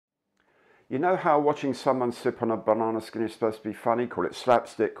You know how watching someone sip on a banana skin is supposed to be funny? Call it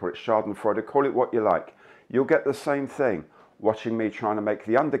slapstick, call it schadenfreude, call it what you like. You'll get the same thing watching me trying to make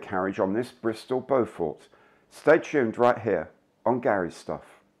the undercarriage on this Bristol Beaufort. Stay tuned right here on Gary's Stuff.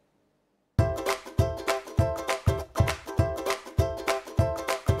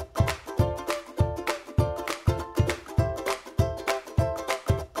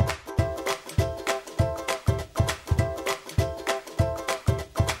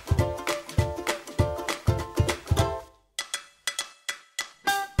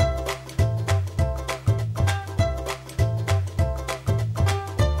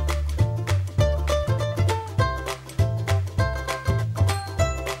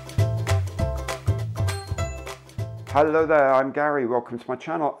 Hello there, I'm Gary, welcome to my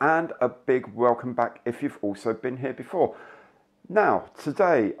channel and a big welcome back if you've also been here before. Now,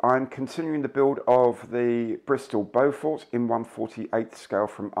 today I'm continuing the build of the Bristol Beaufort in 1/48 scale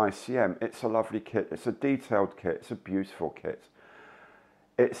from ICM. It's a lovely kit, it's a detailed kit, it's a beautiful kit.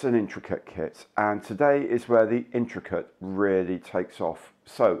 It's an intricate kit, and today is where the intricate really takes off.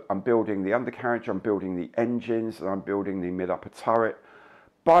 So I'm building the undercarriage, I'm building the engines, and I'm building the mid-upper turret.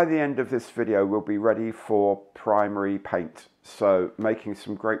 By the end of this video, we'll be ready for primary paint. So making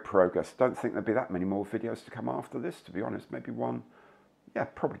some great progress. Don't think there'll be that many more videos to come after this, to be honest. Maybe one. Yeah,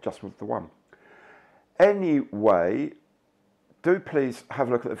 probably just with the one. Anyway, do please have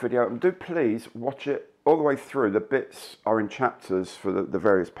a look at the video and do please watch it all the way through. The bits are in chapters for the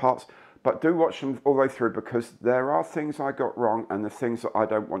various parts, but do watch them all the way through because there are things I got wrong and the things that I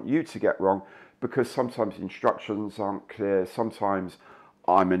don't want you to get wrong, because sometimes instructions aren't clear, sometimes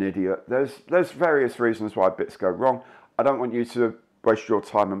I'm an idiot. There's various reasons why bits go wrong. I don't want you to waste your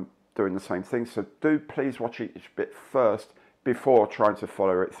time and doing the same thing. So do please watch each bit first before trying to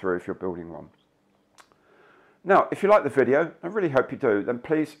follow it through if you're building one. Now, if you like the video, I really hope you do, then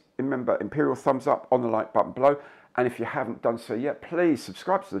please remember imperial thumbs up on the like button below. And if you haven't done so yet, please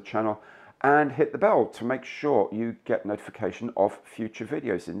subscribe to the channel and hit the bell to make sure you get notification of future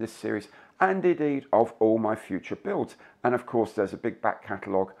videos in this series and indeed of all my future builds. And of course, there's a big back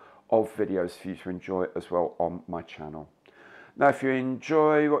catalogue of videos for you to enjoy as well on my channel. Now, if you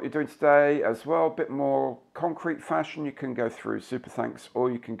enjoy what you're doing today as well, a bit more concrete fashion, you can go through Super Thanks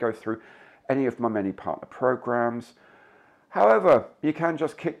or you can go through any of my many partner programs. However, you can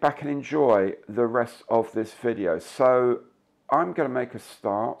just kick back and enjoy the rest of this video. So I'm going to make a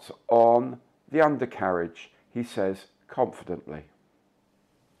start on the undercarriage, he says confidently.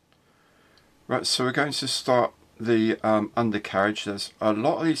 Right, so we're going to start the undercarriage. There's a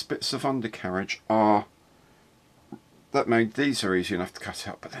lot of these bits of undercarriage are, these are easy enough to cut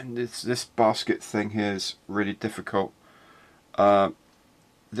out, but then this basket thing here is really difficult.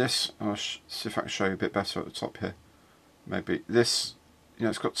 This, I'll see if I can show you a bit better at the top here. Maybe this, you know,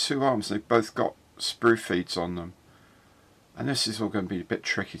 it's got two arms, they've both got sprue feeds on them. And this is all going to be a bit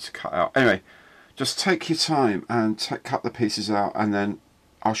tricky to cut out. Anyway, just take your time and cut the pieces out, and then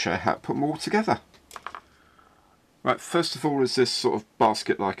I'll show you how to put them all together. Right, first of all is this sort of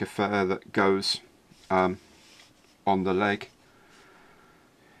basket-like affair that goes on the leg.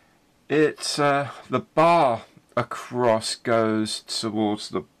 It's the bar across goes towards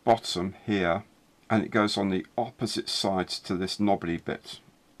the bottom here, and it goes on the opposite sides to this knobbly bit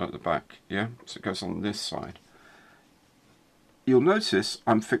at the back. Yeah, so it goes on this side. You'll notice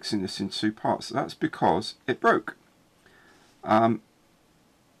I'm fixing this in two parts. That's because it broke.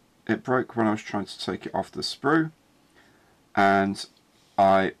 It broke when I was trying to take it off the sprue, and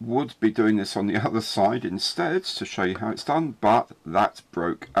I would be doing this on the other side instead to show you how it's done, but that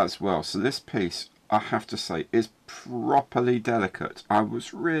broke as well. So this piece, I have to say, is properly delicate. I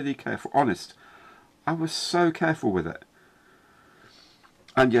was really careful, honest. I was so careful with it,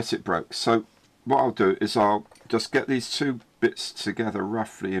 and yet it broke. So what I'll do is I'll just get these two bits together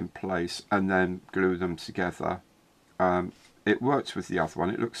roughly in place and then glue them together. It works with the other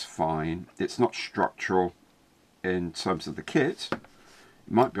one, it looks fine. It's not structural in terms of the kit. It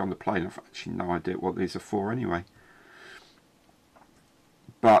might be on the plane, I've actually no idea what these are for anyway.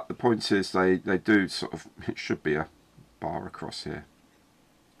 But the point is they do sort of, it should be a bar across here.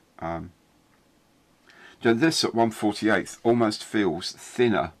 This at 1/48 almost feels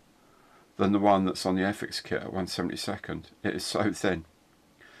thinner than the one that's on the FX kit at 1/72. It is so thin.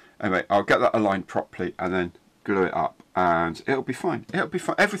 Anyway, I'll get that aligned properly and then glue it up, and it'll be fine. It'll be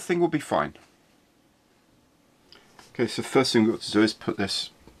fine. Everything will be fine. Okay, so first thing we've got to do is put this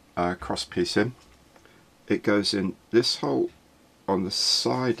cross piece in. It goes in this hole on the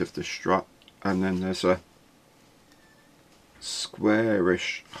side of the strut, and then there's a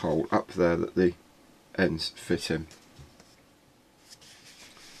squarish hole up there that the ends fit in.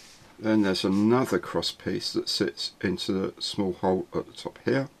 Then there's another cross piece that sits into the small hole at the top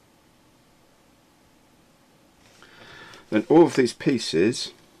here. Then all of these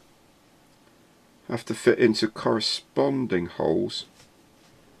pieces have to fit into corresponding holes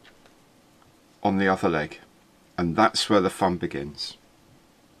on the other leg, and that's where the fun begins.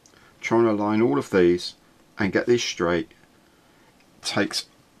 Trying to align all of these and get these straight takes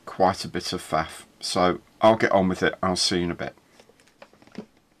quite a bit of faff, so I'll get on with it. I'll see you in a bit.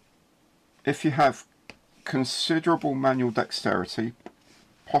 If you have considerable manual dexterity,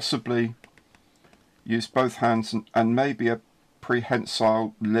 possibly use both hands and maybe a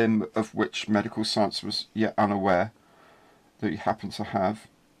prehensile limb of which medical science was yet unaware that you happen to have,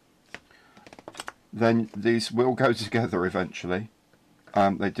 then these will go together eventually.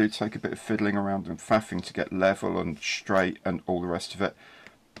 They do take a bit of fiddling around and faffing to get level and straight and all the rest of it.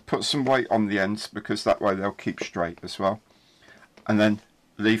 Put some weight on the ends because that way they'll keep straight as well. And then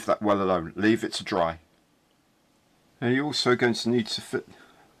leave that well alone. Leave it to dry. Now you're also going to need to fit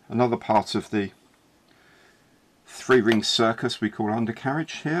another part of the three-ring circus we call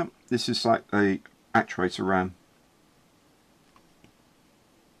undercarriage here. This is like a actuator ram.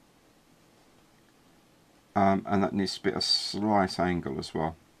 And that needs to be at a slight angle as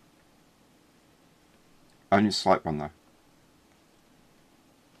well. Only a slight one though.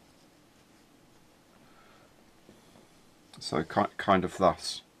 So kind of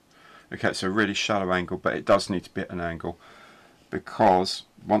thus. Okay, it's a really shallow angle, but it does need to be at an angle, because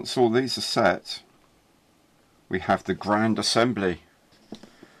once all these are set, we have the grand assembly.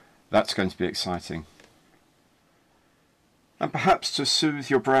 That's going to be exciting. And perhaps to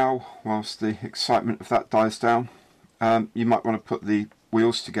soothe your brow whilst the excitement of that dies down, you might want to put the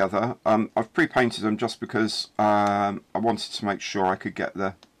wheels together. I've pre-painted them just because I wanted to make sure I could get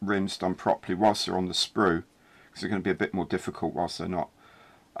the rims done properly whilst they're on the sprue, because they're going to be a bit more difficult whilst they're not.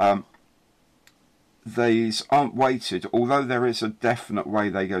 These aren't weighted, although there is a definite way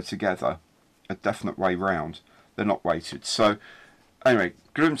they go together, a definite way round. They're not weighted. So anyway,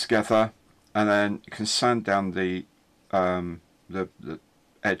 glue them together, and then you can sand down the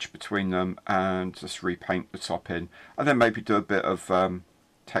edge between them and just repaint the top in, and then maybe do a bit of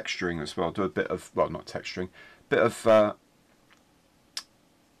texturing as well. Do a bit of, well, not texturing, bit of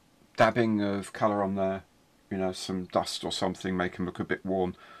dabbing of colour on there, you know, some dust or something, make them look a bit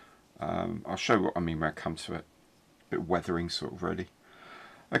worn. I'll show you what I mean when I come to it. A bit weathering sort of, really.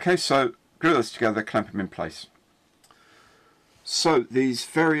 Okay, so glue those together, clamp them in place. So these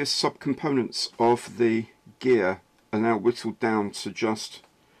various subcomponents of the gear are now whittled down to just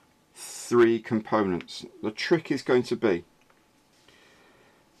 3 components. The trick is going to be,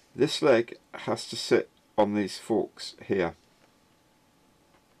 this leg has to sit on these forks here.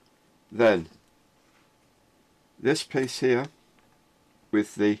 Then this piece here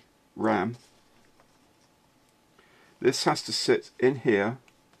with the ram, this has to sit in here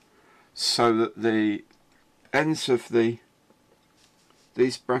so that the ends of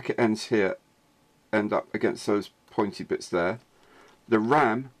these bracket ends here end up against those pointy bits there. The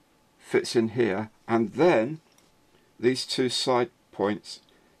ram fits in here, and then these 2 side points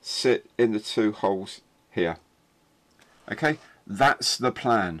sit in the 2 holes here. Okay, that's the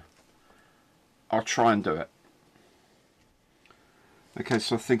plan. I'll try and do it. Okay,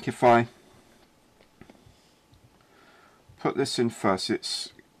 so I think if I put this in first,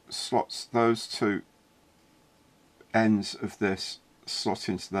 it slots those 2 ends of this slot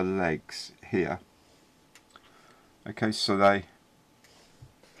into the legs here. Okay, so it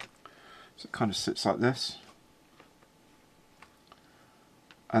kind of sits like this,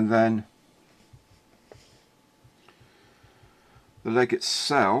 and then the leg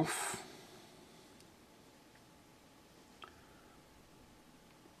itself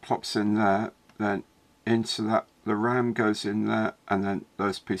plops in there, then into that, the ram goes in there, and then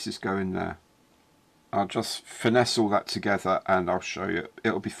those pieces go in there. I'll just finesse all that together and I'll show you.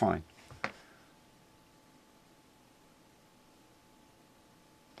 It'll be fine.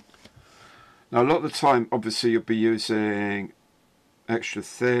 Now a lot of the time obviously you'll be using extra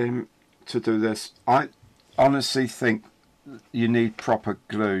thin to do this. I honestly think you need proper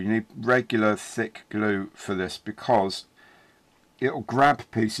glue. You need regular thick glue for this, because it'll grab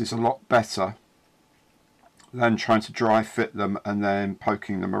pieces a lot better than trying to dry fit them and then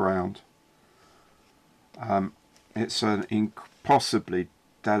poking them around. It's an impossibly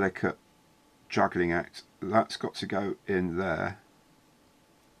delicate juggling act. That's got to go in there.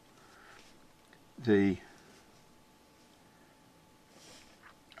 The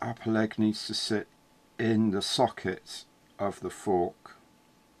upper leg needs to sit in the socket of the fork.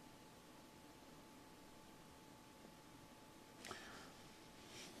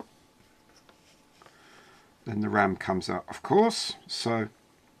 then the ram comes out, of course. So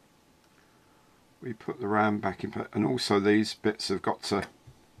we put the ram back in, and also these bits have got to,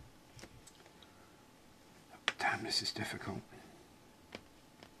 damn, this is difficult.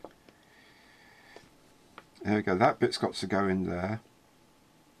 There we go, that bit's got to go in there.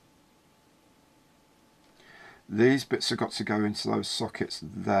 These bits have got to go into those sockets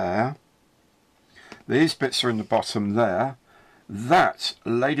there. These bits are in the bottom there. That,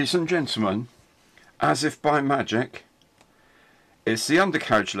 ladies and gentlemen, as if by magic, is the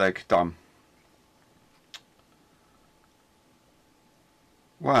undercarriage leg done.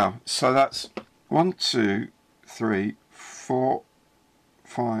 Wow, so that's 1, 2, 3, 4,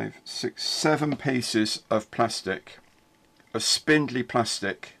 5, 6, 7 pieces of plastic, of spindly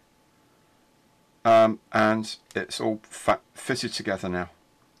plastic, and it's all fitted together now.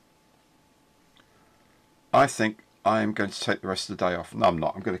 I think I am going to take the rest of the day off. No, I'm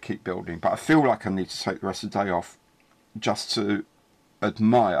not. I'm going to keep building, but I feel like I need to take the rest of the day off just to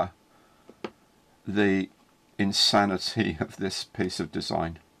admire the insanity of this piece of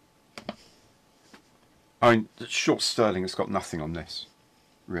design. I mean, the short sterling has got nothing on this,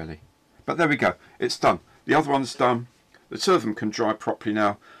 really. But there we go. It's done. The other one's done. The two of them can dry properly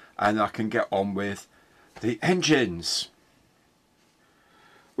now, and I can get on with the engines.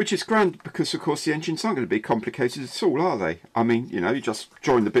 Which is grand, because of course the engines aren't going to be complicated at all, are they? I mean, you know, you just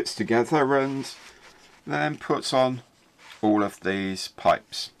join the bits together and then put on all of these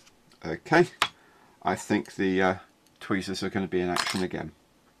pipes. Okay, I think the tweezers are going to be in action again.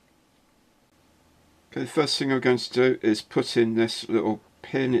 Okay, the first thing I'm going to do is put in this little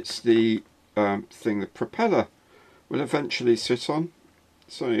pin. It's the thing the propeller will eventually sit on.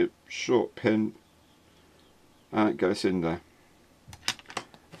 It's only a short pin, and it goes in there.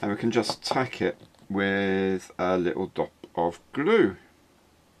 And we can just tack it with a little dot of glue,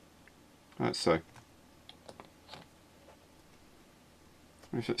 like so.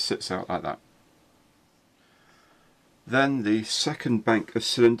 If it sits out like that. Then the second bank of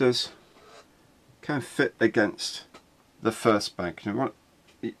cylinders can fit against the first bank. Now,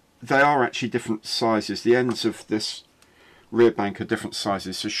 they are actually different sizes. The ends of this rear bank are different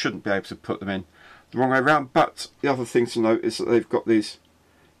sizes, so you shouldn't be able to put them in the wrong way around. But the other thing to note is that they've got these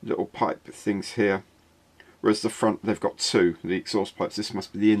little pipe things here, whereas the front they've got two, the exhaust pipes. This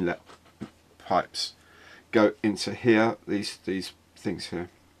must be the inlet pipes, go into here, these things here.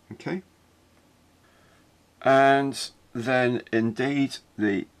 Okay, and then indeed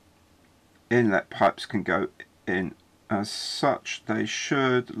the inlet pipes can go in as such. They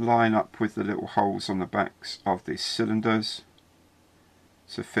should line up with the little holes on the backs of these cylinders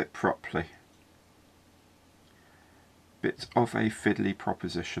to fit properly. Bit of a fiddly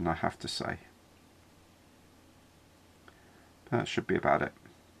proposition, I have to say. That should be about it.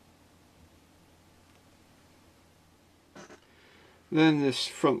 Then this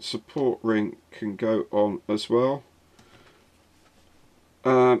front support ring can go on as well.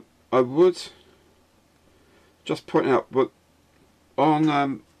 I would just point out, but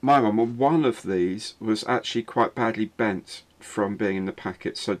on my one of these was actually quite badly bent from being in the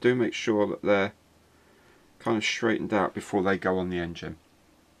packet, so do make sure that they're kind of straightened out before they go on the engine.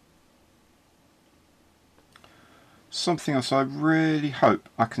 Something else I really hope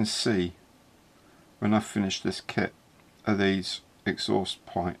I can see when I finish this kit are these exhaust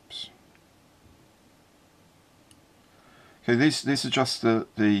pipes. Okay, these are just the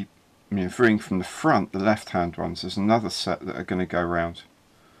you know, viewing from the front, the left-hand ones. There's another set that are going to go round,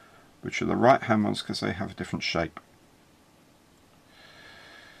 which are the right-hand ones because they have a different shape.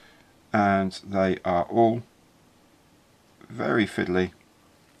 And they are all very fiddly.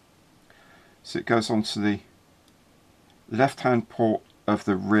 So it goes onto the left-hand port of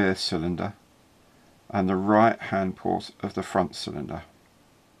the rear cylinder and the right-hand port of the front cylinder.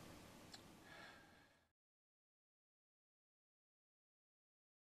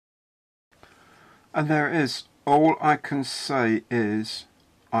 And there it is. All I can say is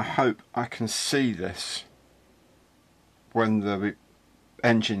I hope I can see this when the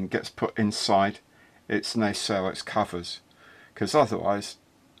engine gets put inside its nacelle, its covers, because otherwise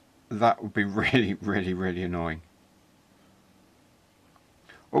that would be really annoying.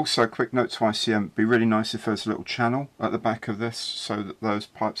 Also, a quick note to ICM, it'd be really nice if there's a little channel at the back of this so that those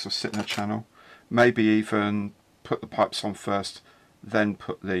pipes will sit in a channel. Maybe even put the pipes on first, then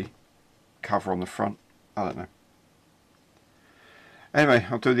put the cover on the front. I don't know. Anyway,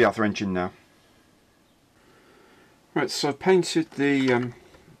 I'll do the other engine now. Right, so I've painted the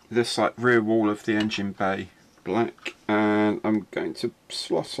this like rear wall of the engine bay black, and I'm going to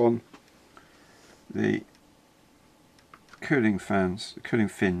slot on the cooling fans, cooling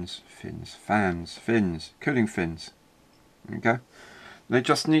fins. There you go. They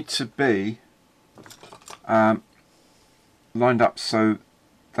just need to be lined up so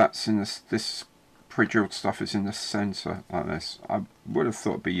that's in this pre-drilled stuff is in the center like this. I would have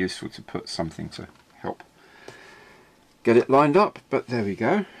thought it'd be useful to put something to help get it lined up, but there we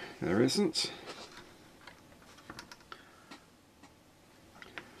go. There isn't.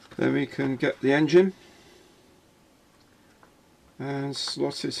 Then we can get the engine and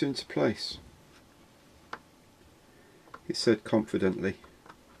slot it into place. He said confidently.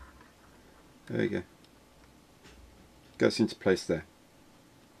 There you go. Goes into place there.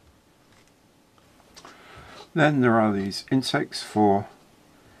 Then there are these intakes for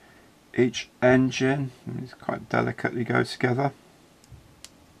each engine. These quite delicately go together.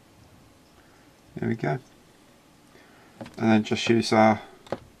 There we go. And then just use our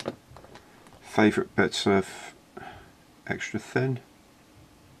favourite bits of extra thin,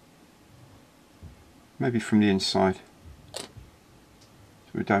 maybe from the inside, so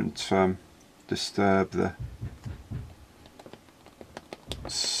we don't disturb the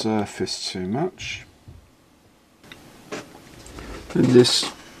surface too much. And this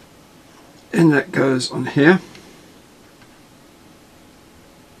inlet goes on here.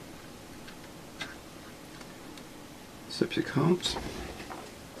 Except you can't.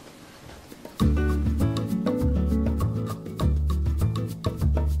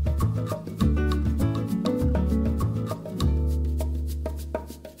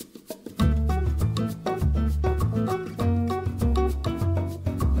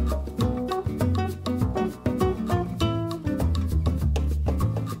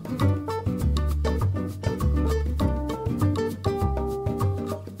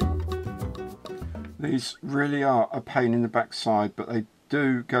 These really are a pain in the backside, but they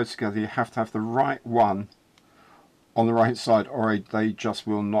do go together. You have to have the right one on the right side or they just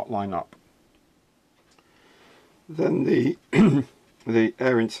will not line up. Then the the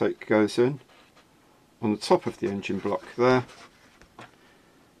air intake goes in on the top of the engine block there.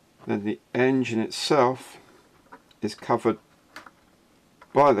 Then the engine itself is covered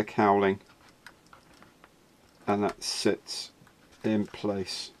by the cowling and that sits in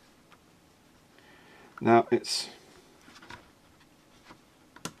place. Now it's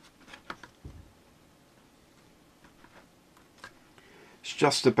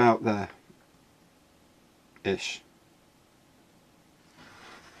just about there ish.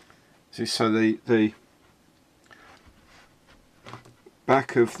 See, so the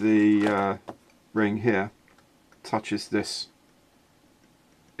back of the ring here touches this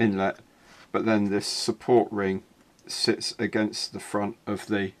inlet, but then this support ring sits against the front of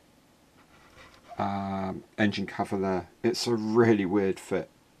the engine cover there. It's a really weird fit,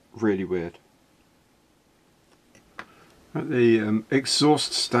 really weird. But the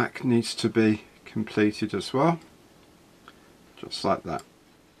exhaust stack needs to be completed as well, just like that.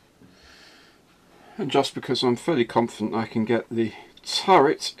 And just because I'm fairly confident I can get the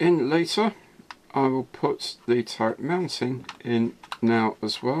turret in later, I will put the turret mounting in now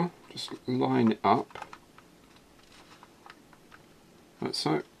as well. Just line it up like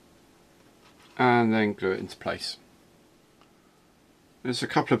so, and then glue it into place. There's a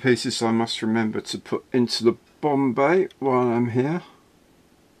couple of pieces I must remember to put into the bomb bay while I'm here.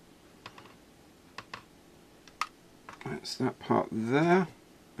 That's that part there,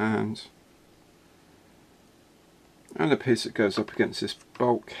 and a piece that goes up against this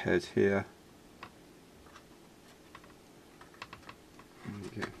bulkhead here. There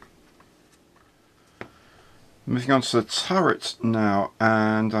we go. Moving on to the turret now,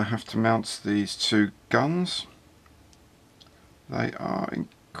 and I have to mount these two guns. They are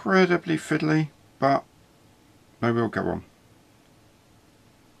incredibly fiddly, but they will go on.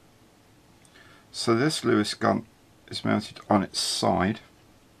 So this Lewis gun is mounted on its side.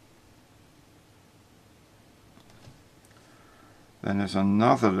 Then there's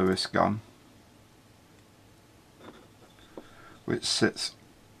another Lewis gun which sits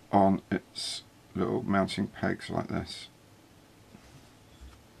on its little mounting pegs like this.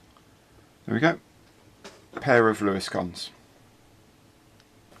 There we go. Pair of Lewis guns.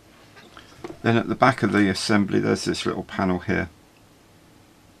 Then at the back of the assembly there's this little panel here.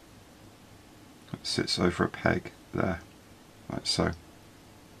 It sits over a peg there, like so.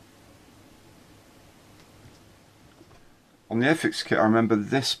 On the FX kit I remember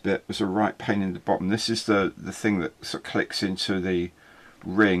this bit was a right pain in the bottom. This is the thing that sort of clicks into the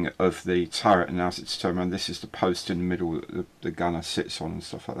ring of the turret, and as it's turned around this is the post in the middle that the gunner sits on and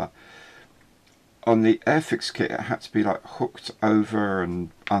stuff like that. on the Airfix kit it had to be like hooked over and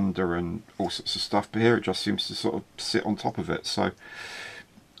under and all sorts of stuff, but here it just seems to sort of sit on top of it, so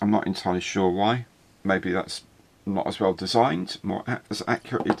I'm not entirely sure why. Maybe that's not as well designed, more as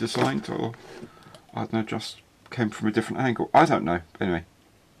accurately designed, or I don't know, just came from a different angle. I don't know. Anyway,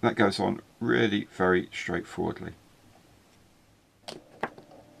 that goes on really very straightforwardly.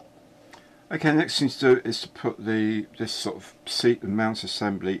 Okay, next thing to do is to put this sort of seat and mount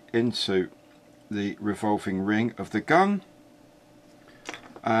assembly into the revolving ring of the gun.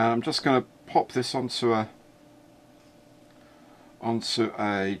 I'm just going to pop this onto a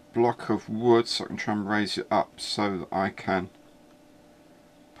block of wood so I can try and raise it up so that I can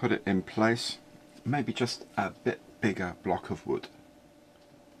put it in place. Maybe just a bit bigger block of wood.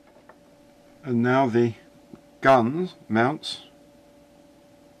 And now the gun mount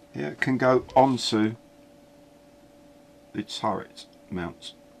here can go onto the turret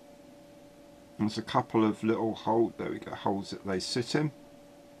mount. There's a couple of little holes, there we go, holes that they sit in,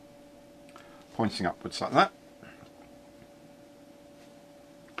 pointing upwards like that.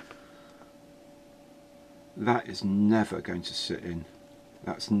 That is never going to sit in.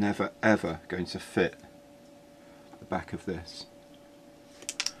 That's never ever going to fit the back of this.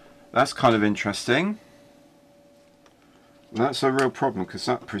 That's kind of interesting. That's a real problem because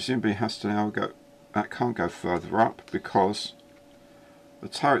that presumably has to now go, that can't go further up because the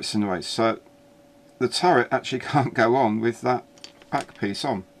turret's in the way. So the turret actually can't go on with that back piece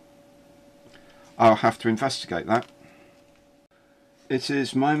on. I'll have to investigate that. It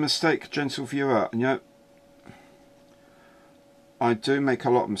is my mistake, gentle viewer. And you know, I do make a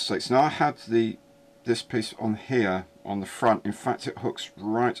lot of mistakes. Now I had this piece on here on the front. In fact, it hooks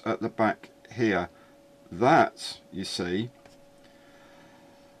right at the back here. That, you see,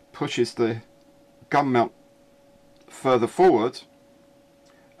 pushes the gun mount further forward,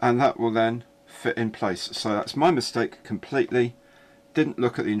 and that will then fit in place. So that's my mistake completely. Didn't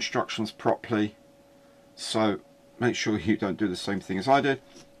look at the instructions properly, so make sure you don't do the same thing as I did.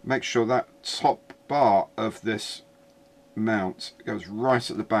 Make sure that top bar of this mount goes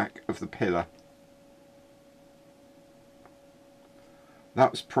right at the back of the pillar.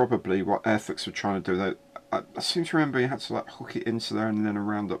 That was probably what Airfix were trying to do. I seem to remember you had to like hook it into there and then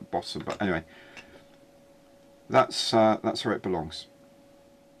around at the bottom, but anyway, that's where it belongs.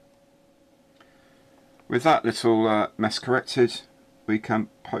 With that little mess corrected, we can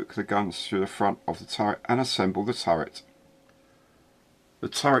poke the guns through the front of the turret and assemble the turret. The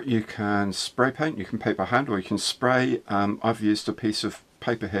turret you can spray paint, you can paint by hand, or you can spray. I've used a piece of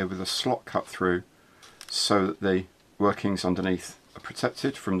paper here with a slot cut through so that the workings underneath are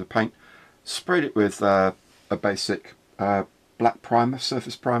protected from the paint. Sprayed it with a basic black primer,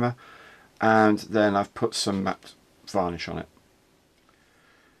 surface primer, and then I've put some matte varnish on it.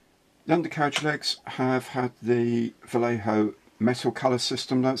 The undercarriage legs have had the Vallejo metal colour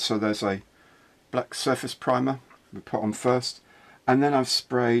system though, so there's a black surface primer we put on first, and then I've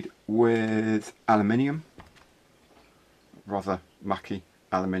sprayed with aluminium, rather mucky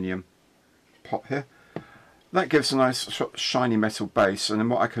aluminium pot here. That gives a nice shiny metal base, and then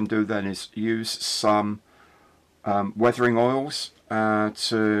what I can do then is use some weathering oils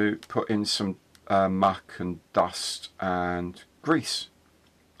to put in some muck and dust and grease.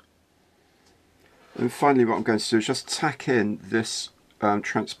 And finally what I'm going to do is just tack in this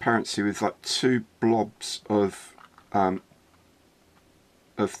transparency with like 2 blobs of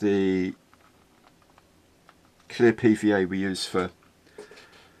the clear PVA we use for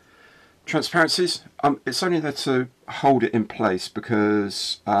transparencies. It's only there to hold it in place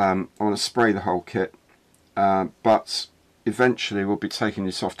because I want to spray the whole kit, but eventually we'll be taking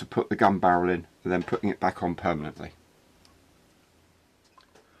this off to put the gun barrel in and then putting it back on permanently.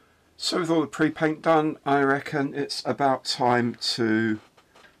 So with all the pre-paint done, I reckon it's about time to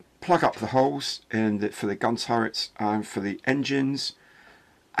plug up the holes for the gun turrets and for the engines,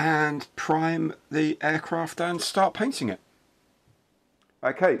 and prime the aircraft and start painting it.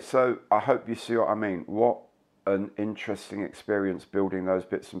 Okay, so I hope you see what I mean. What an interesting experience building those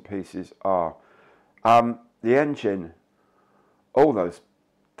bits and pieces are. The engine, all those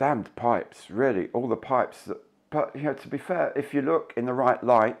damned pipes, really, all the pipes. But you know, to be fair, if you look in the right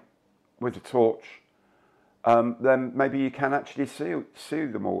light with a torch, then maybe you can actually see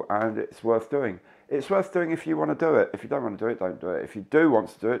them all, and it's worth doing. It's worth doing if you want to do it. If you don't want to do it, don't do it. If you do want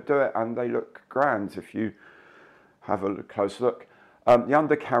to do it, and they look grand if you have a close look. The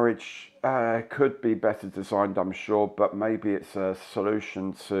undercarriage could be better designed, I'm sure, but maybe it's a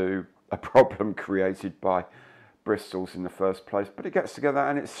solution to a problem created by Bristol's in the first place. But it gets together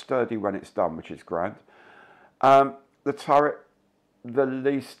and it's sturdy when it's done, which is grand. The turret, the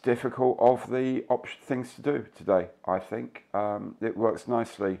least difficult of the things to do today, I think. It works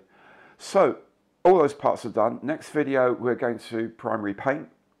nicely. So all those parts are done. Next video, we're going to primary paint.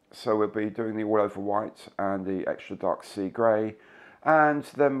 So we'll be doing the all over white and the extra dark sea grey. And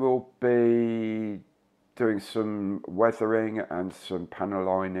then we'll be doing some weathering and some panel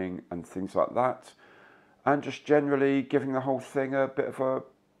lining and things like that. And just generally giving the whole thing a bit of a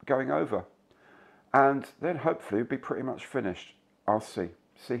going over. And then hopefully it'll be pretty much finished. I'll see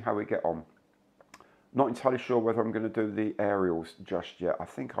how we get on. Not entirely sure whether I'm going to do the aerials just yet. I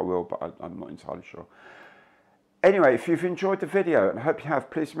think I will, but I'm not entirely sure. Anyway, if you've enjoyed the video, and I hope you have,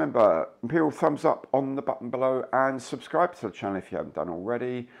 please remember, imperial thumbs up on the button below and subscribe to the channel if you haven't done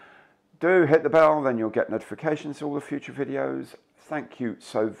already. Do hit the bell, then you'll get notifications of all the future videos. Thank you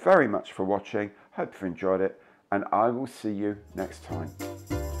so very much for watching. Hope you've enjoyed it, and I will see you next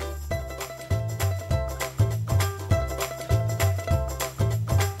time.